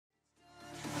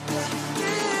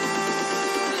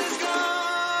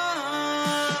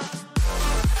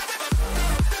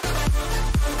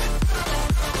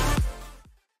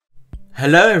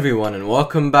Hello everyone and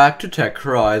welcome back to Tech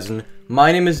Horizon.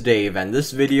 My name is Dave and this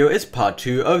video is part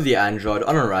 2 of the Android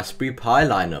on a Raspberry Pi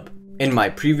lineup. In my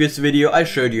previous video I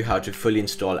showed you how to fully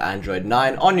install Android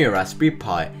 9 on your Raspberry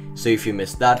Pi, so if you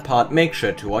missed that part make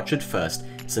sure to watch it first,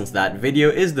 since that video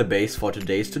is the base for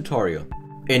today's tutorial.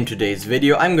 In today's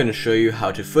video I'm going to show you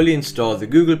how to fully install the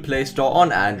Google Play Store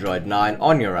on Android 9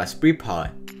 on your Raspberry Pi.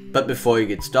 But before you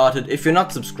get started, if you're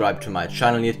not subscribed to my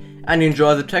channel yet, and you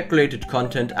enjoy the tech related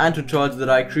content and tutorials that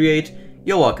I create,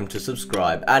 you're welcome to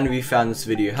subscribe, and if you found this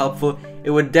video helpful, it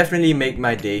would definitely make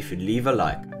my day if you'd leave a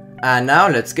like. And now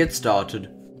let's get started.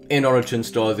 In order to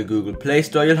install the Google Play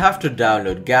Store, you'll have to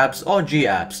download GApps or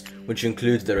G-Apps, which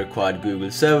includes the required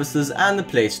Google services and the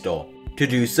Play Store. To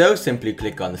do so, simply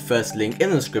click on the first link in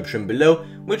the description below,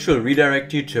 which will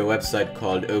redirect you to a website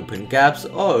called Open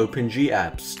GApps or Open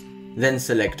G-Apps. Then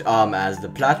select ARM as the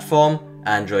platform,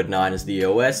 Android 9 as the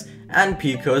OS, and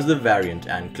Pico as the variant,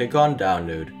 and click on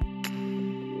download.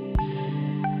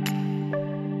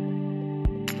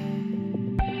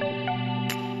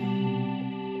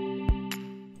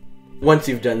 Once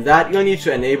you've done that, you'll need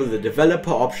to enable the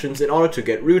developer options in order to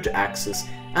get root access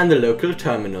and the local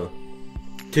terminal.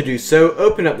 To do so,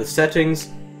 open up the settings,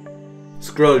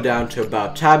 scroll down to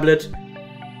About Tablet,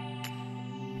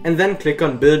 and then click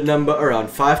on build number around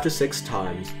 5 to 6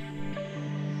 times.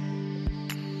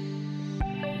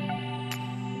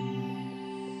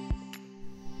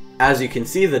 As you can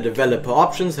see, the developer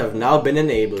options have now been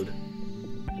enabled.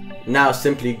 Now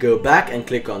simply go back and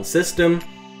click on System,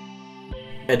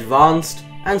 Advanced,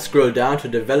 and scroll down to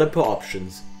Developer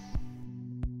Options.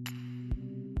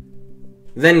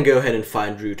 Then go ahead and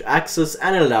find root access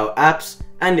and allow apps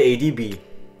and ADB.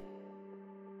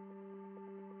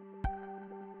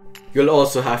 You'll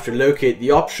also have to locate the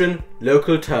option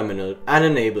Local Terminal and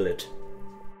enable it.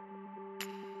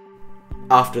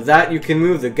 After that, you can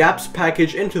move the GApps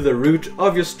package into the root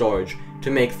of your storage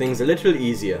to make things a little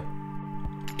easier.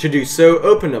 To do so,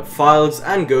 open up Files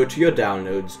and go to your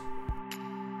downloads.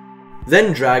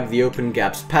 Then drag the Open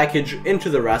GApps package into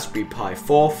the Raspberry Pi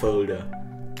 4 folder.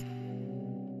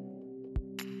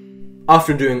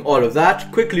 After doing all of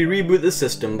that, quickly reboot the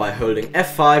system by holding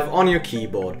F5 on your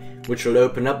keyboard, which will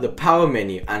open up the power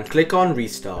menu, and click on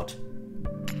Restart.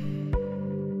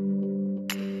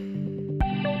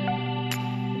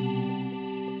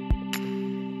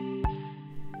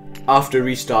 After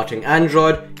restarting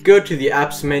Android, go to the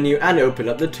Apps menu and open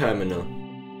up the terminal.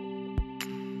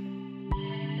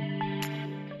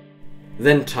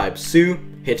 Then type su,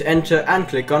 hit enter and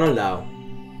click on Allow.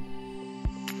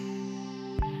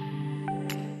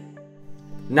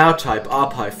 Now type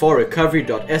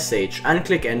rpi4recovery.sh and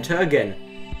click enter again.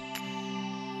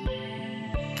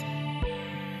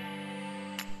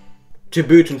 To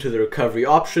boot into the recovery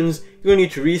options, you'll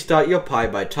need to restart your Pi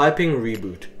by typing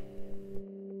reboot.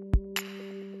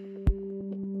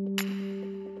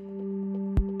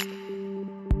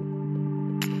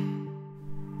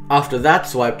 After that,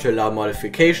 swipe to allow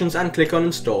modifications and click on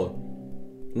Install.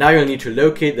 Now you'll need to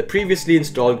locate the previously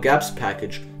installed GApps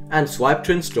package and swipe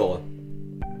to install.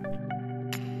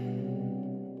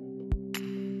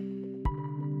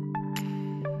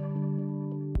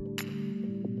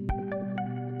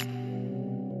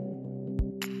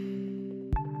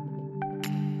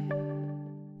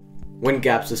 When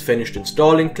GApps is finished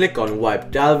installing, click on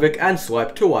Wipe Dalvik and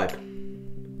swipe to wipe.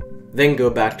 Then go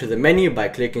back to the menu by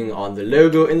clicking on the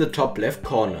logo in the top left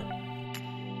corner.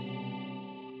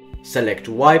 Select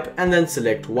Wipe and then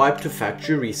select Wipe to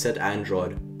Factory Reset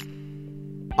Android.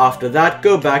 After that,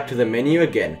 go back to the menu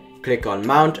again, click on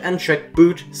Mount and check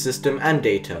Boot, System and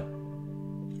Data.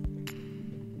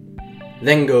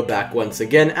 Then go back once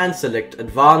again and select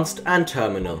Advanced and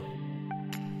Terminal.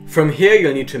 From here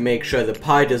you'll need to make sure the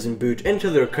Pi doesn't boot into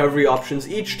the recovery options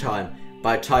each time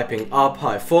by typing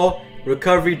rpi4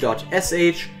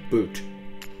 recovery.sh boot.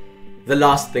 The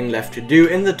last thing left to do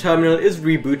in the terminal is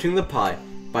rebooting the Pi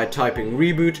by typing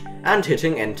reboot and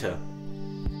hitting enter.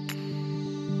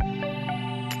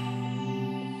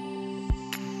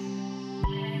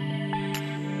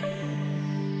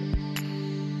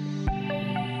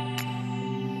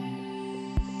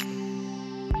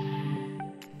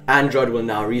 Android will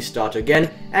now restart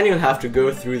again and you'll have to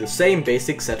go through the same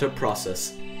basic setup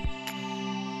process.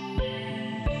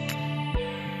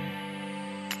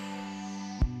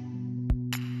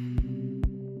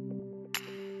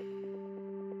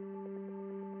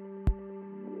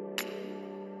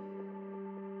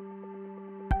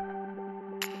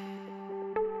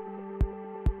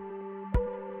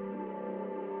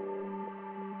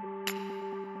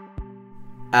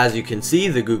 As you can see,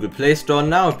 the Google Play Store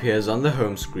now appears on the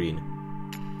home screen.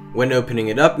 When opening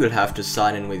it up, you'll have to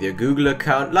sign in with your Google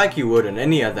account like you would on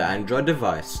any other Android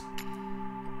device.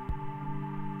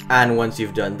 And once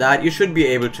you've done that, you should be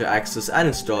able to access and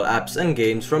install apps and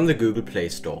games from the Google Play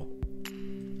Store.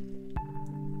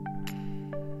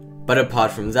 But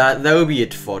apart from that, will be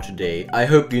it for today. I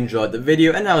hope you enjoyed the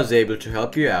video and I was able to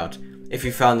help you out. If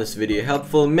you found this video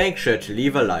helpful, make sure to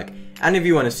leave a like, and if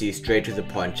you want to see straight to the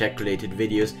point tech related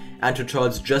videos and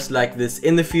tutorials just like this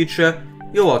in the future,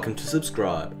 you're welcome to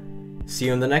subscribe. See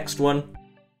you in the next one.